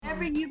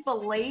whatever you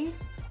believe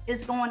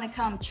is going to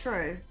come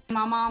true.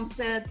 My mom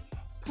said,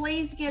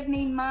 please give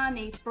me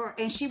money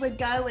and she would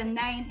go and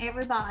name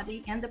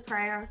everybody in the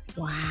prayer.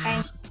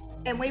 Wow.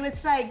 And we would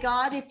say,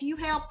 God, if you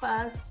help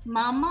us,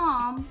 my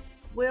mom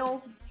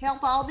will help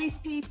all these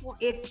people.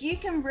 If you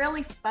can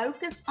really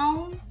focus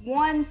on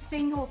one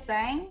single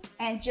thing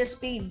and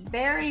just be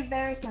very,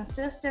 very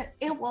consistent,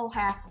 it will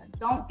happen.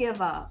 Don't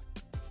give up,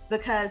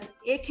 because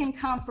it can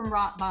come from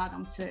rock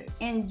bottom too.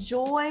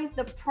 Enjoy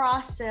the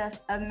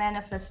process of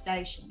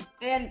manifestation.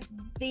 And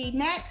the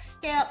next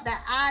step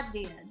that I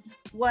did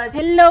was...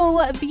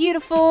 Hello,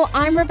 beautiful.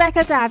 I'm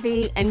Rebecca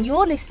Davey, and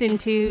you're listening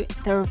to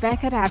The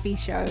Rebecca Davey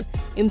Show,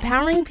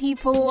 empowering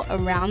people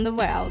around the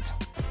world.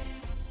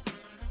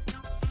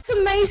 What's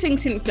amazing,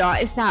 Cynthia,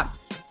 is that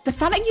the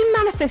fact that you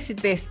manifested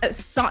this at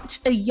such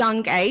a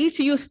young age,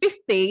 so you were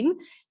 15,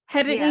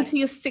 heading into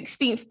your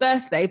 16th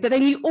birthday, but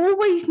then you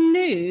always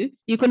knew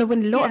you're going to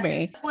win the lottery.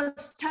 Yes, it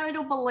was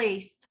total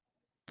belief.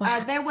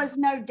 Wow. There was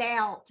no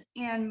doubt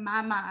in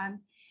my mind,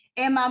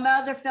 and my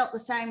mother felt the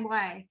same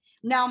way.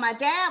 Now, my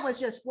dad was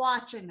just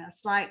watching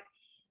us, like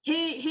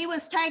he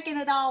was taking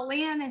it all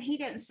in, and he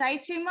didn't say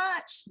too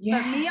much,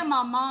 but me and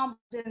my mom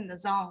was in the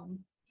zone.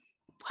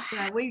 Wow.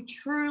 So we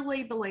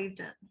truly believed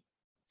it.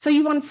 So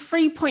you won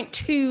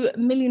 $3.2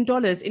 million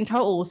in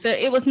total. So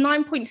it was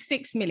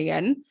 9.6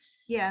 million.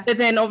 Yes. But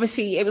then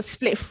obviously it was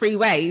split 3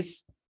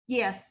 ways.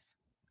 Yes.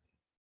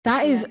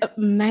 That is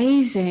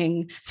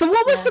amazing. So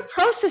what was the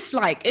process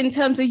like in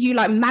terms of you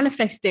like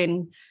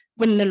manifesting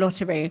winning the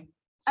lottery?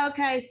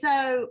 Okay,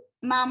 so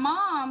my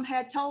mom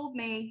had told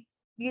me,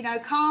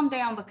 calm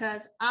down,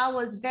 because I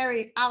was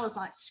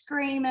like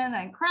screaming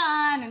and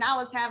crying, and I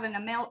was having a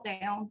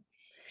meltdown.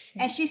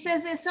 And she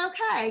says, it's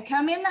okay,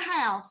 come in the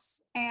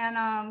house.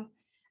 And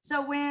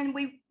so when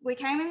we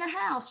came in the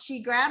house,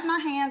 she grabbed my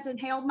hands and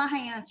held my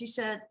hands. She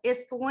said,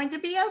 it's going to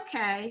be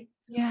okay.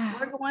 Yeah.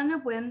 We're going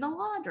to win the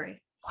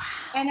lottery. Wow.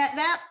 And at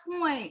that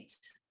point,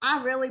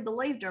 I really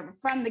believed her.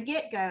 From the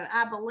get-go,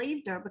 I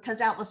believed her, because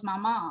that was my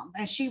mom.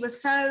 And she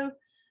was so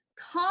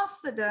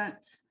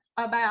confident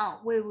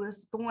about we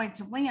was going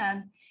to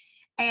win.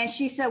 And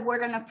she said, we're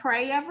going to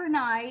pray every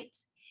night.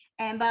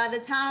 And by the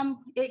time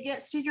it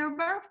gets to your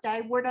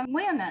birthday, we're going to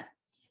win it.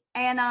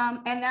 And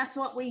that's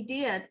what we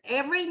did.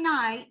 Every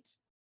night,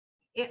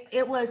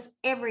 it was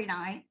every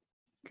night.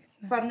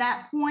 From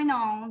that point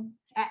on,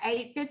 at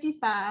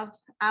 8:55,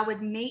 I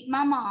would meet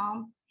my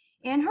mom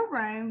in her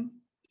room.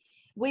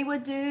 We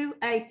would do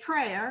a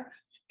prayer,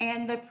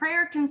 and the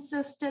prayer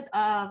consisted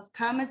of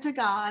coming to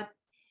God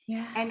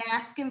and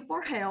asking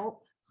for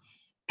help.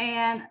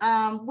 And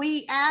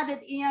we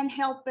added in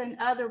helping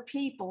other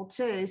people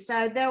too.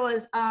 So there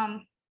was, I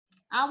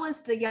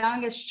was the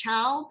youngest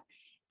child,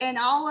 and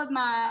all of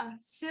my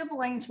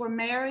siblings were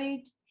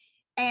married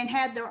and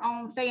had their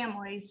own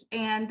families.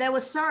 And there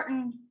was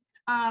certain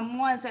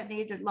ones that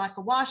needed like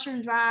a washer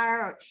and dryer,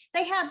 or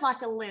they had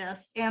like a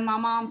list. And my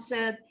mom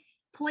said,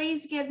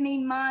 please give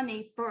me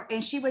money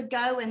and she would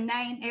go and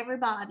name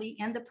everybody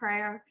in the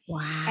prayer.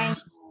 Wow.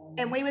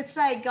 And we would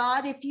say,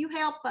 God, if you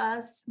help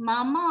us,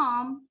 my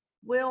mom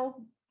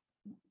will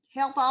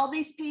help all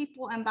these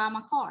people and buy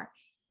my car.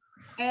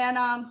 And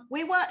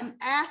we wasn't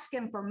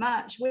asking for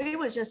much. We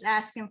was just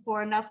asking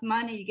for enough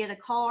money to get a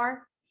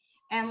car,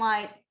 and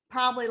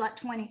probably like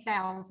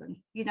 20,000.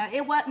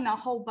 It wasn't a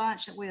whole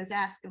bunch that we was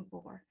asking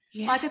for.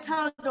 Like a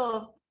total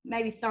of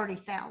maybe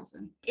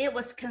 30,000. It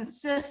was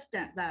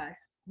consistent though.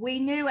 We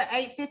knew at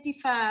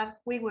 8:55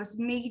 we was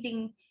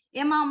meeting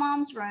in my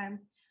mom's room.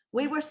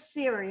 We were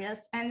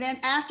serious, and then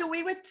after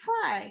we would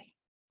pray,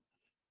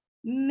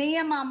 me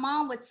and my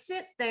mom would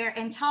sit there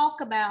and talk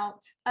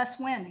about us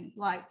winning.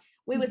 Like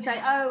we would say,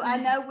 oh, I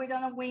know we're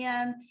going to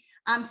win.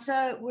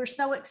 We're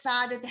so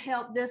excited to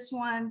help this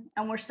one,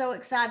 and we're so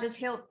excited to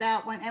help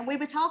that one. And we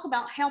would talk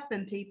about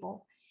helping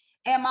people.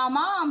 And my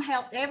mom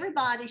helped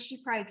everybody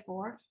she prayed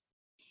for.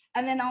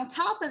 And then on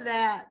top of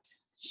that,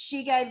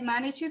 she gave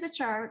money to the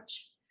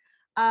church.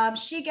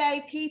 She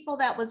gave people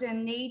that was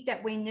in need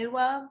that we knew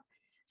of.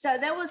 So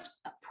there was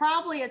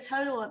probably a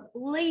total of at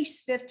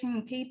least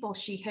 15 people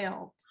she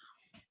helped.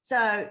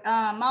 So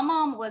my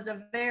mom was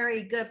a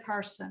very good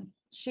person.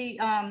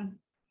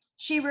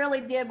 She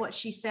really did what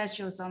she said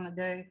she was going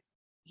to do.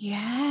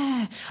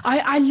 Yeah,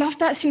 I love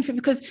that, Cynthia,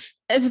 because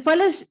as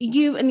well as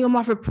you and your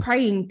mother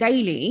praying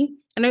daily,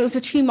 I know it was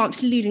the 2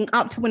 months leading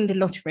up to winning the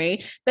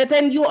lottery, but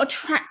then you're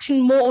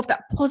attracting more of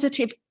that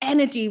positive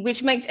energy,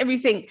 which makes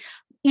everything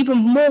even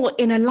more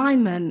in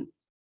alignment.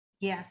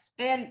 Yes.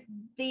 And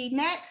the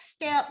next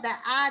step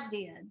that I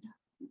did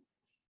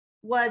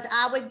was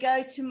I would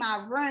go to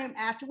my room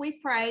after we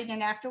prayed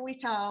and after we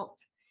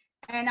talked,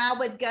 and I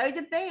would go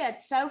to bed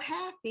so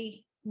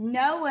happy,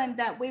 knowing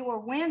that we were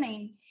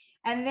winning.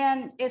 And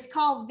then it's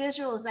called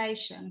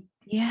visualization.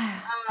 Yeah.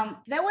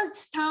 There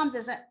was times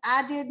that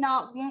I did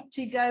not want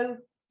to go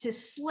to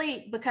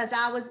sleep because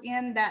I was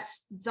in that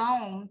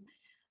zone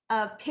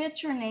of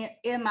picturing it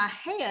in my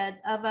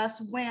head of us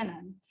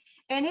winning.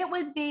 And it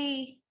would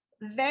be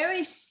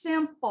very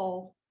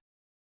simple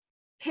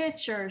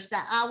pictures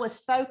that I was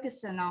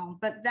focusing on,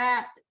 but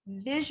that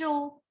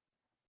visual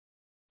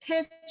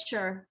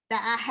picture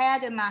that I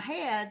had in my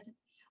head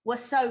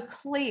was so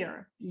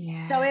clear.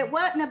 Yeah. So it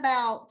wasn't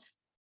about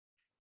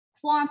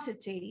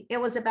quantity, it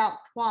was about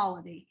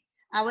quality.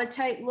 I would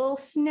take little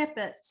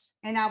snippets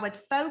and I would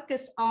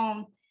focus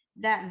on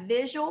that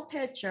visual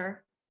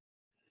picture,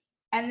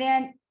 and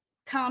then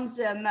comes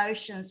the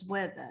emotions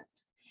with it.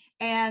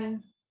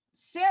 And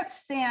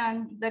since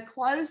then, the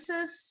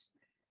closest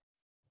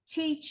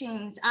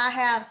teachings I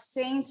have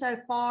seen so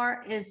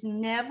far is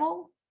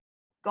Neville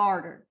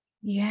Goddard.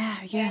 Yeah.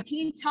 And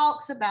he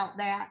talks about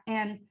that.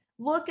 And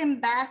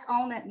looking back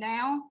on it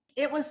now,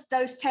 it was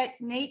those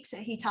techniques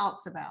that he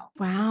talks about.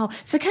 Wow.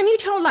 So can you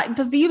tell like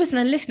the viewers and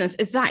the listeners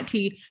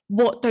exactly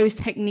what those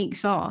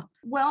techniques are?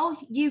 Well,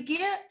 you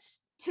get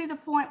to the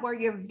point where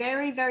you're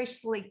very, very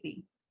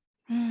sleepy.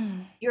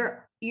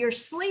 You're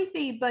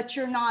sleepy, but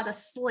you're not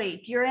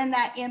asleep. You're in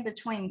that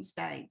in-between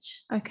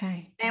stage.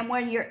 Okay. And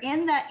when you're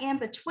in that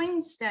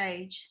in-between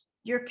stage,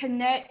 you're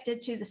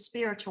connected to the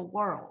spiritual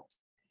world.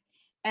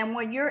 And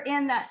when you're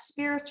in that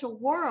spiritual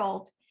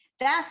world,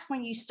 that's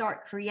when you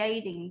start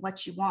creating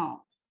what you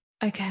want.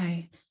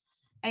 Okay.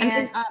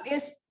 And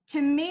it's,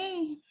 to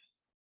me,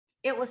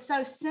 it was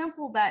so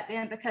simple back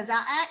then because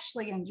I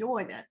actually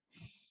enjoyed it.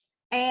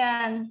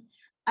 And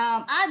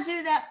I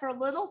do that for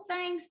little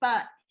things,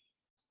 but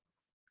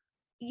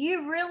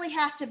you really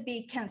have to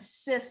be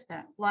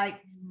consistent.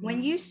 Like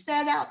when you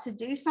set out to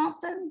do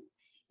something,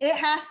 it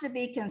has to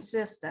be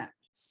consistent.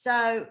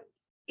 So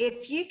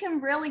if you can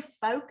really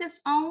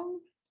focus on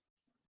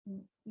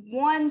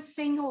one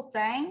single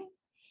thing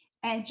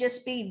and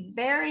just be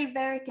very,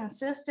 very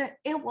consistent,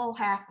 it will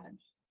happen.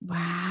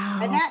 Wow.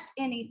 And that's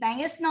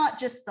anything. It's not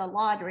just the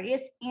lottery.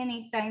 It's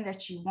anything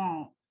that you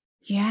want.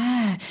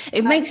 Yeah.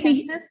 It makes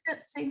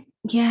consistency.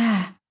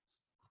 Yeah.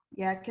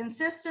 Yeah,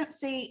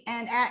 consistency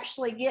and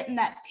actually getting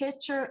that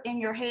picture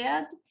in your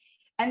head,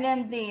 and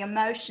then the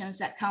emotions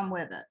that come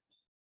with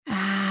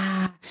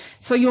it.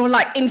 So you're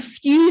like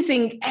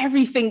infusing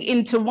everything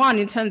into one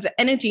in terms of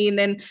energy, and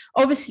then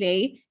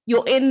obviously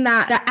you're in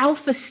that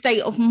alpha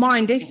state of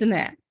mind, isn't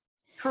it?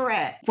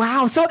 Correct.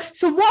 Wow. So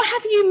what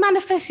have you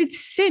manifested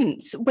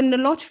since winning the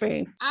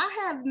lottery? I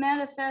have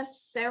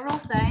manifested several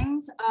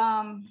things.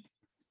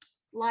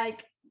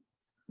 Like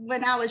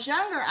when I was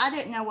younger, I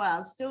didn't know what I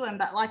was doing,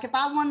 but like if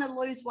I wanted to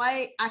lose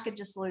weight, I could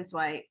just lose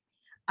weight.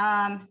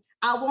 I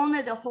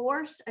wanted a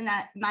horse, and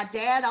my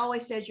dad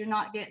always said, "You're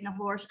not getting a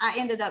horse." I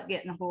ended up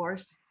getting a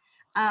horse.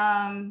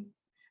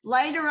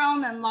 Later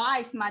on in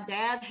life, my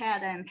dad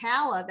had an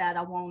Impala that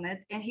I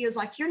wanted, and he was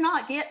like, "You're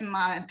not getting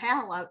my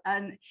Impala."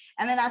 And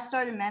then I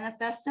started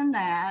manifesting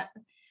that.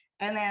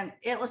 And then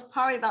it was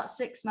probably about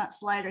 6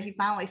 months later, he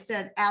finally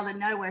said out of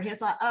nowhere, he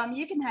was like,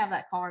 "You can have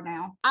that car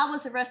now." I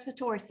was a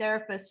respiratory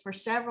therapist for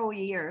several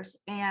years.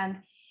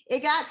 And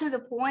it got to the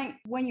point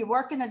when you're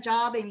working a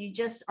job and you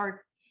just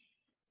are,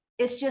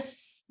 it's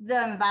just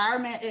the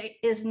environment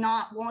is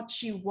not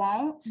what you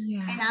want.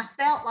 Yeah. And I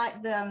felt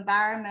like the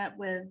environment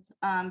with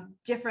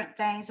different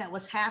things that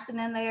was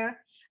happening there,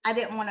 I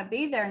didn't want to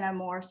be there no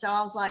more. So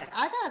I was like,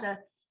 I got to,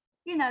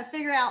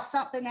 figure out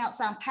something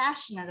else I'm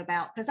passionate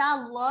about, because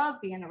I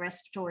love being a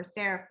respiratory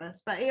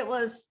therapist, but it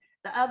was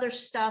the other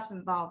stuff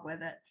involved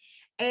with it.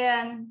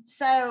 And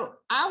so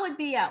I would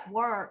be at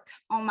work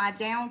on my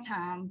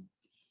downtime,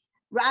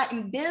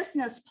 writing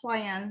business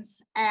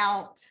plans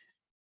out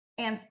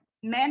and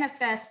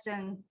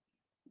manifesting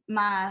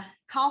my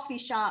coffee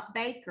shop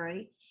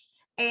bakery.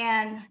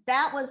 And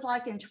that was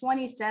like in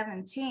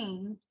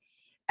 2017.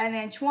 And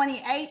then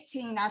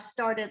 2018, I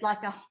started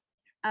like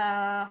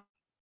a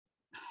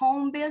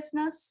home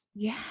business.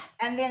 Yeah.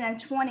 And then in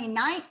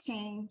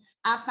 2019,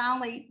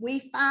 we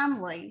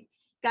finally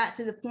got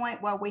to the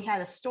point where we had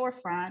a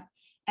storefront,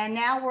 and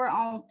now we're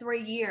on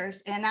 3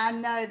 years. And I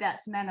know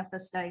that's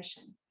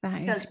manifestation,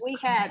 because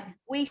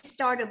we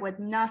started with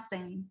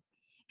nothing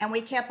and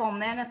we kept on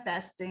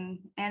manifesting,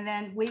 and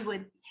then we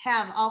would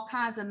have all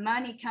kinds of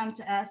money come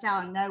to us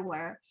out of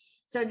nowhere.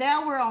 So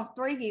now we're on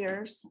 3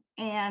 years,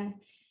 and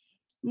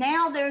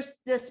now there's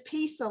this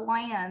piece of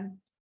land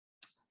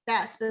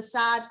that's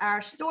beside our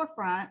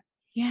storefront.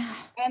 Yeah.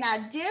 And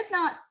I did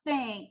not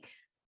think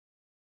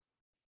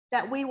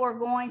that we were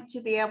going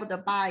to be able to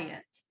buy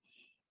it.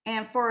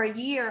 And for a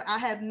year, I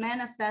had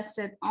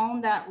manifested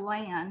on that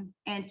land,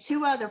 and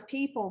 2 other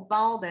people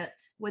bought it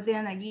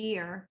within a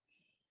year.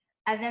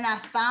 And then I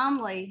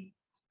finally,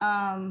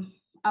 a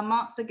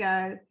month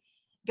ago,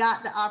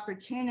 got the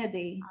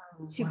opportunity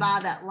to buy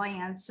that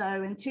land.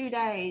 So in 2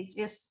 days,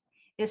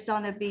 it's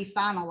going to be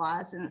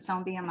finalized, and it's going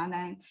to be in my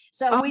name.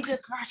 So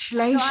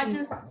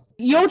congratulations.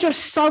 You're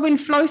just so in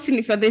flow,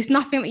 Cynthia. There's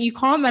nothing that you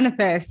can't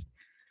manifest.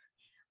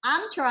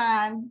 I'm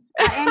trying,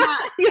 and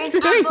I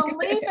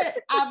believe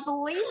it. I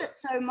believe it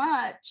so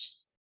much.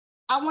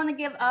 I want to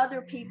give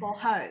other people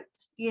hope.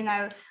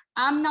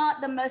 I'm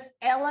not the most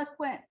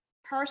eloquent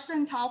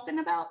person talking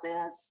about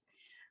this,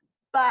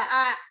 but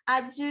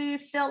I do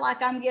feel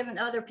like I'm giving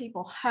other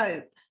people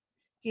hope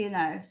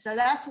So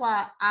that's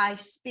why I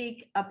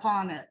speak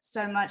upon it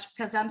so much,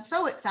 because I'm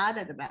so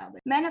excited about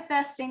it.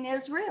 Manifesting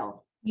is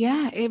real.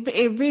 Yeah,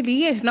 it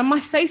really is. And I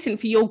must say,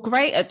 Cynthia, you're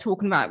great at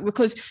talking about it,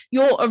 because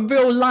you're a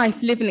real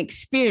life living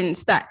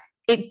experience that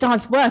it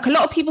does work. A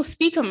lot of people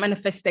speak on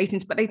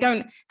manifestations, but they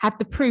don't have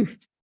the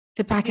proof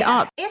to back it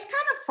up. It's kind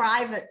of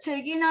private too.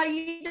 You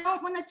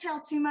don't want to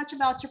tell too much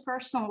about your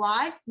personal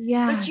life,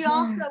 but you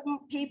also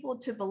want people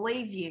to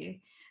believe you.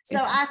 So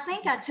I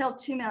think I tell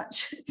too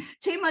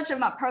much of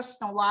my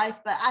personal life,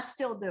 but I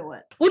still do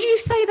it. Would you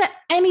say that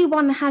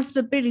anyone has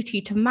the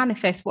ability to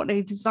manifest what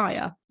they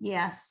desire?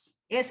 Yes,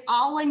 it's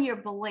all in your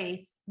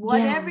belief.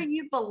 Whatever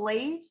you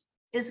believe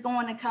is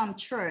going to come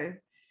true.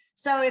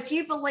 So if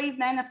you believe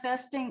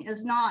manifesting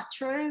is not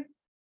true,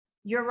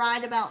 you're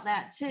right about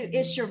that too.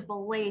 It's your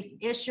belief.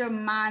 It's your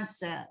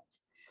mindset.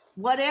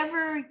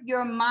 Whatever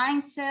your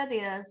mindset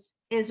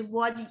is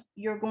what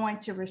you're going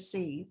to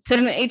receive. So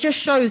then it just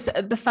shows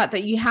the fact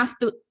that you have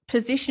to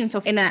position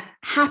yourself in a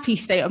happy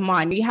state of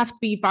mind. You have to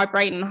be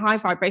vibrating a high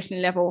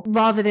vibration level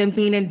rather than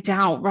being in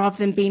doubt, rather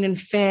than being in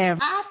fear.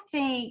 I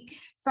think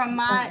from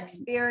my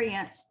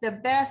experience, the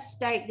best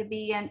state to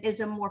be in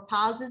is a more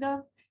positive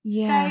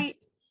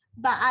state.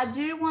 But I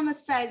do want to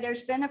say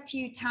there's been a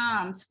few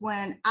times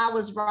when I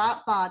was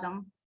rock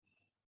bottom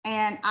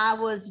and I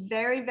was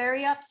very,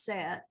 very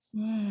upset.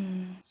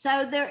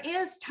 So there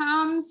is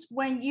times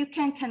when you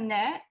can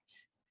connect,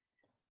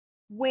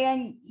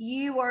 when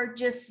you are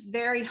just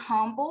very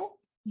humble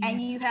and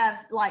you have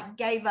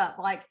gave up,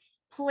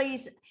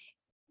 please,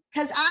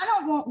 because I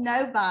don't want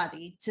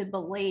nobody to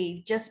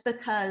believe just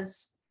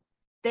because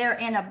they're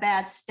in a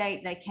bad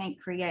state they can't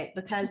create,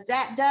 because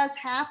that does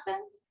happen.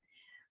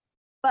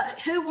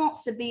 But who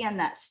wants to be in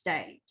that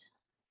state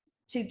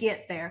to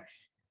get there?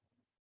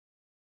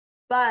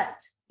 But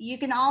you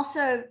can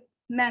also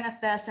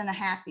manifest in a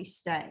happy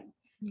state.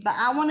 But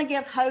I want to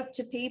give hope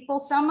to people.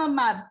 Some of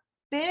my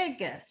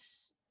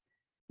biggest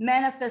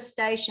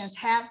manifestations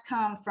have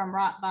come from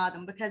rock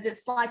bottom, because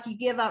it's like you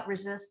give up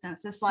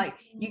resistance. It's like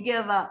you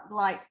give up,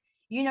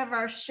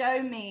 universe, show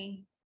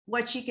me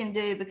what you can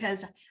do,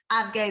 because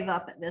I've gave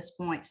up at this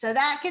point. So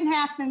that can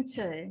happen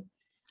too.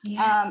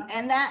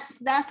 And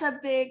that's a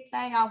big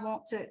thing I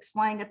want to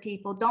explain to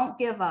people. Don't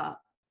give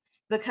up,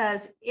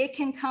 because it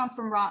can come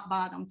from rock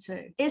bottom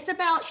too. It's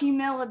about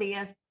humility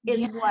is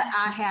what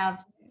I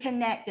have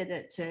connected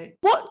it to.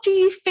 What do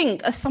you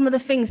think are some of the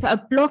things that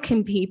are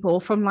blocking people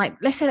from,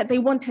 let's say that they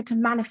wanted to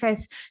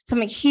manifest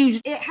something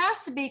huge? It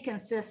has to be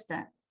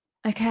consistent.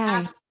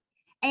 Okay.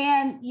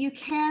 And you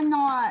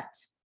cannot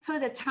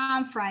put a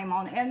time frame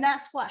on it. And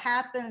that's what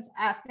happens,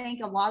 I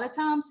think, a lot of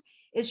times,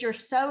 is you're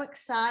so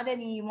excited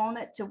and you want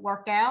it to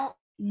work out,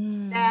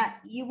 that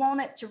you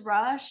want it to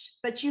rush,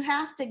 but you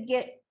have to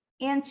get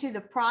into the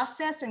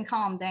process and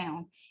calm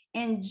down.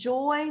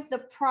 Enjoy the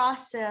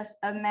process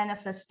of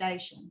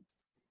manifestation.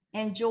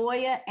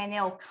 Enjoy it and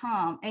it'll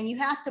come. And you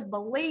have to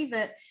believe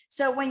it.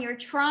 So when you're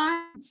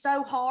trying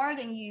so hard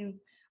and you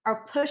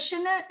are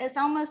pushing it, it's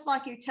almost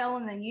like you're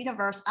telling the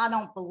universe, I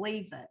don't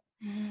believe it.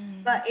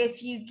 But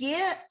if you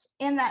get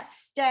in that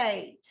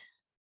state,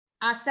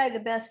 I say the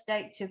best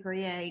state to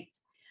create,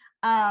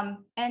 and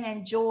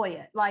enjoy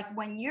it. Like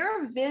when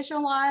you're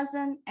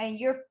visualizing and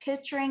you're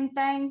picturing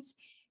things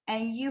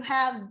and you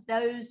have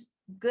those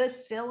good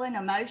feeling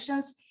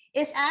emotions,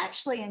 it's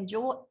actually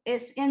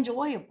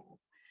enjoyable.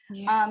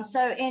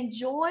 So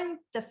enjoy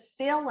the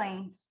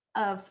feeling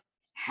of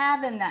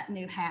having that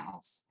new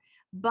house,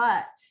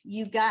 but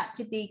you got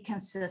to be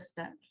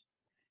consistent.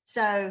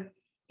 So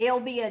it'll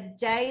be a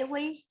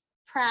daily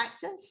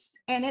practice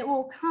and it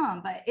will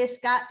come, but it's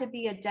got to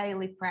be a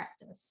daily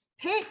practice.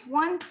 Pick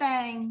one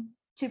thing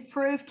to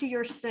prove to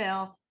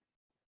yourself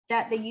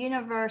that the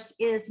universe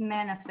is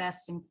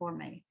manifesting for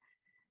me.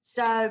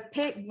 So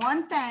pick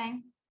one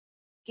thing,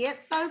 get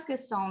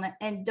focused on it,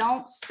 and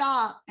don't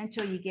stop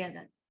until you get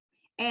it,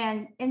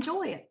 and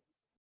enjoy it.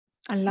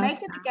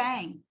 Make it a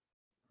game.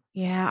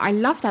 Yeah, I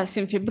love that,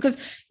 Cynthia,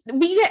 because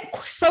we get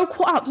so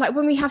caught up,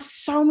 when we have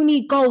so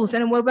many goals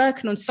and we're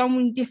working on so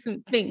many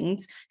different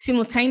things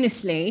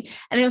simultaneously,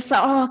 and it's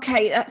like, oh,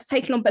 okay, that's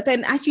taking on. But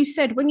then, as you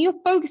said, when you're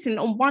focusing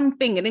on one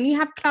thing and then you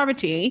have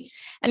clarity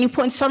and you're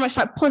putting so much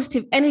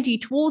positive energy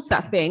towards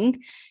that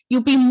thing,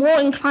 you'll be more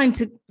inclined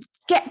to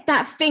get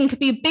that thing. Could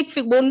be a big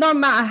thing, well, no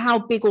matter how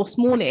big or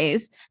small it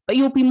is, but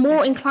you'll be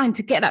more inclined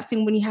to get that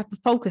thing when you have to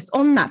focus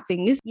on that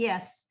thing.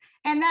 Yes.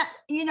 And that,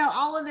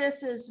 all of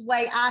this is the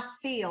way I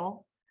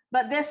feel,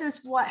 but this is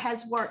what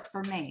has worked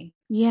for me.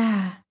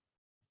 Yeah.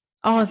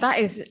 Oh, that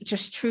is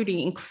just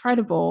truly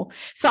incredible.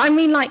 So, I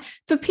mean,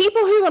 for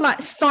people who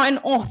are starting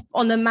off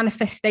on the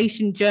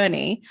manifestation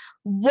journey,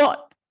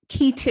 what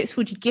key tips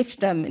would you give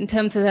them in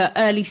terms of the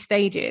early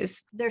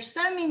stages? There's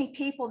so many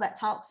people that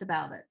talks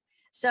about it.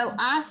 So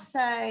I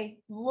say,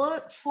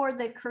 look for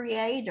the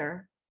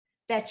creator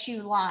that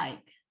you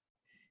like.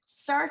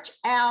 Search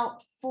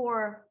out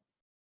for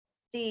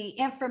the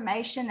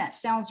information that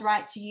sounds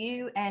right to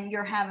you and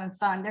you're having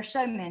fun. There's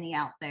so many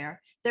out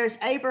there. There's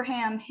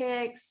Abraham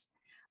Hicks.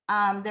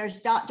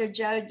 There's Dr.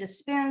 Joe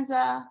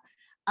Dispenza.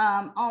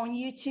 On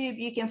YouTube,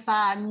 you can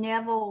find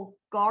Neville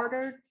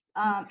Goddard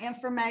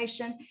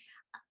information.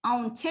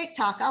 On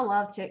TikTok, I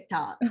love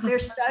TikTok.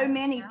 There's so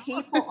many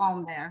people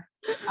on there.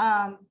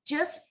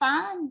 Just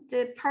find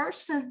the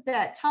person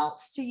that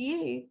talks to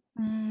you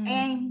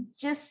and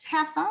just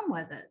have fun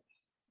with it.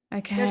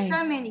 Okay. There's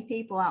so many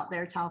people out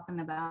there talking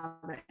about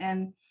it.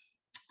 And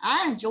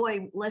I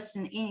enjoy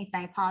listening to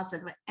anything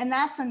positive. And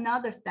that's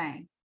another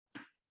thing.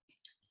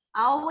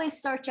 I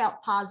always search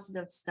out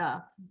positive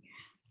stuff.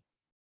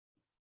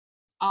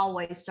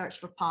 Always search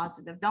for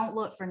positive. Don't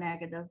look for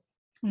negative.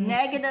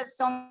 Negatives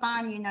don't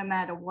find you no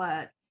matter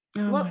what.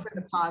 Look for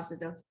the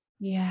positive.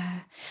 Yeah.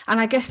 And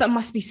I guess that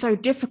must be so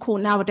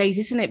difficult nowadays,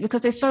 isn't it?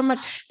 Because there's so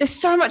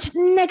much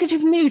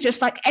negative news,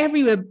 just like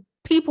everywhere.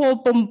 People are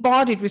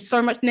bombarded with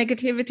so much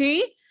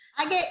negativity.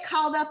 I get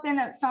caught up in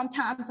it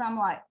sometimes. I'm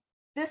like,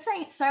 this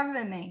ain't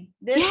serving me.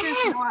 This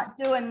is not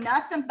doing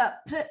nothing but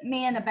put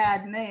me in a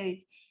bad mood.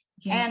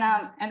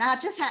 Yeah. And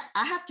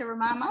I have to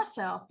remind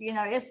myself,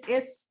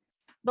 it's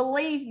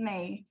believe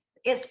me,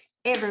 it's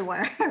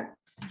everywhere.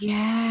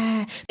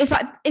 Yeah. It's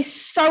like, it's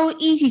so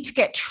easy to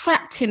get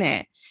trapped in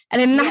it.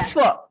 And then that's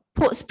what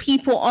puts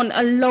people on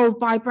a low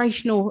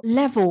vibrational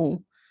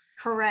level.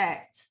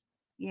 Correct.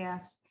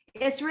 Yes.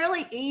 It's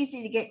really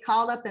easy to get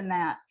caught up in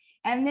that.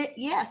 And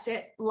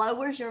it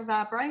lowers your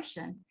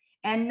vibration.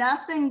 And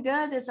nothing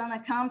good is going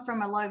to come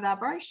from a low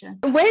vibration.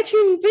 Where do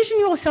you envision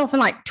yourself in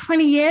like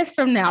 20 years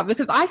from now?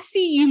 Because I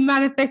see you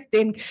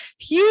manifesting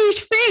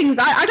huge things.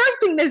 I don't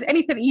think there's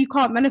anything you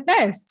can't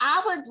manifest.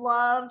 I would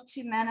love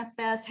to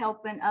manifest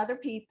helping other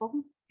people.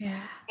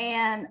 Yeah.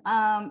 And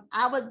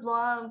I would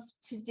love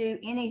to do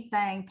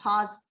anything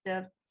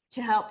positive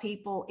to help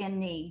people in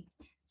need.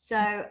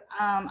 So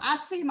I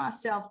see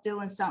myself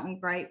doing something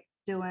great,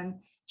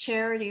 doing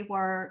charity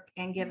work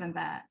and giving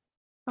back.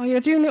 Oh,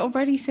 you're doing it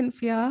already,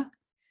 Cynthia.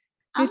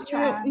 I'm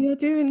trying. You're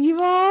doing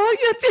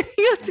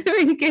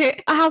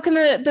it. How can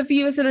the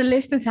viewers and the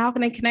listeners, how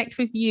can they connect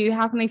with you?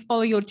 How can they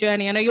follow your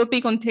journey? I know you're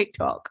big on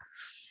TikTok.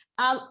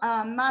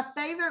 My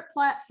favorite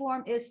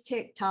platform is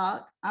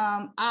TikTok.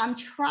 I'm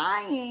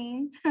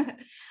trying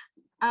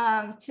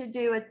to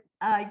do a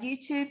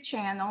YouTube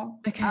channel,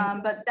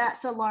 but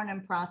that's a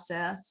learning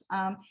process.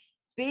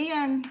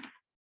 Being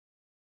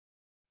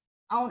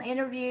on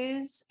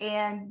interviews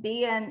and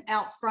being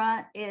out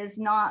front is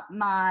not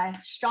my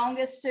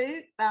strongest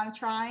suit, but I'm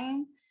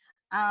trying.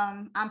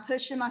 I'm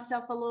pushing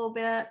myself a little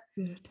bit.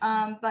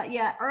 But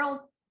yeah,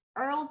 Earl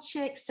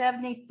Chick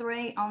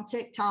 73 on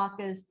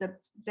TikTok is the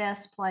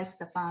best place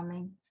to find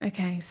me.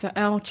 Okay, so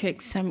Earl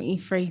Chick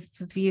 73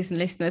 for viewers and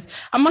listeners.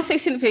 I must say,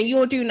 Cynthia,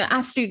 you're doing an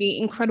absolutely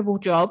incredible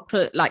job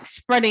for like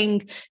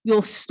spreading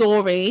your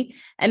story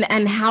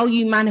and how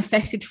you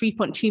manifested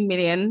 3.2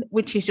 million,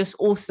 which is just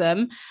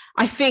awesome.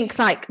 I think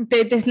like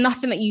there's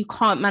nothing that you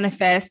can't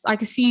manifest. I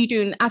can see you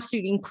doing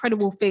absolutely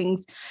incredible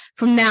things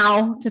from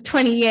now to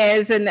 20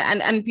 years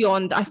and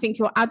beyond. I think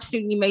you're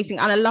absolutely amazing.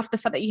 And I love the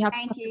fact that you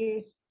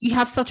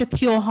have such a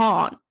pure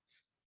heart.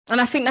 And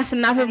I think that's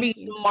another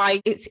reason why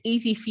it's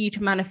easy for you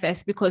to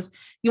manifest, because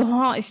your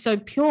heart is so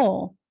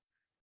pure.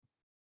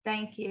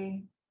 Thank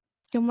you.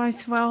 You're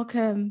most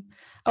welcome.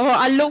 Oh,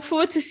 I look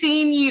forward to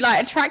seeing you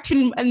like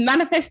attracting and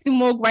manifesting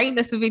more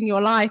greatness within your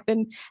life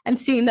and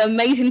seeing the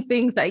amazing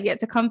things that are yet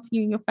to come for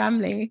you and your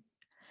family.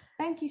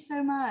 Thank you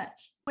so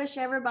much. Wish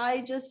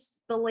everybody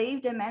just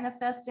believed in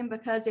manifesting,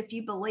 because if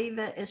you believe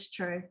it, it's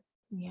true.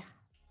 Yeah.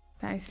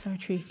 That is so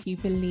true. If you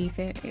believe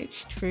it,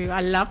 it's true. I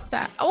love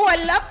that. Oh, I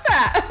love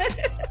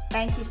that.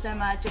 Thank you so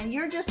much. And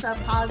you're just a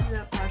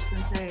positive person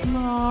too.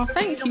 Oh,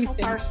 thank you. Beautiful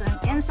person,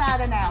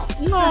 inside and out.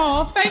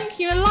 Oh, thank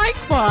you.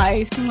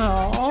 Likewise.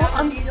 Oh,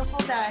 have a beautiful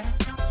day.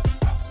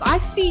 I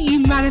see you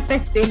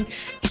manifesting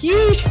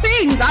huge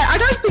things. I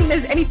don't think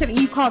there's anything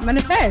you can't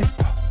manifest.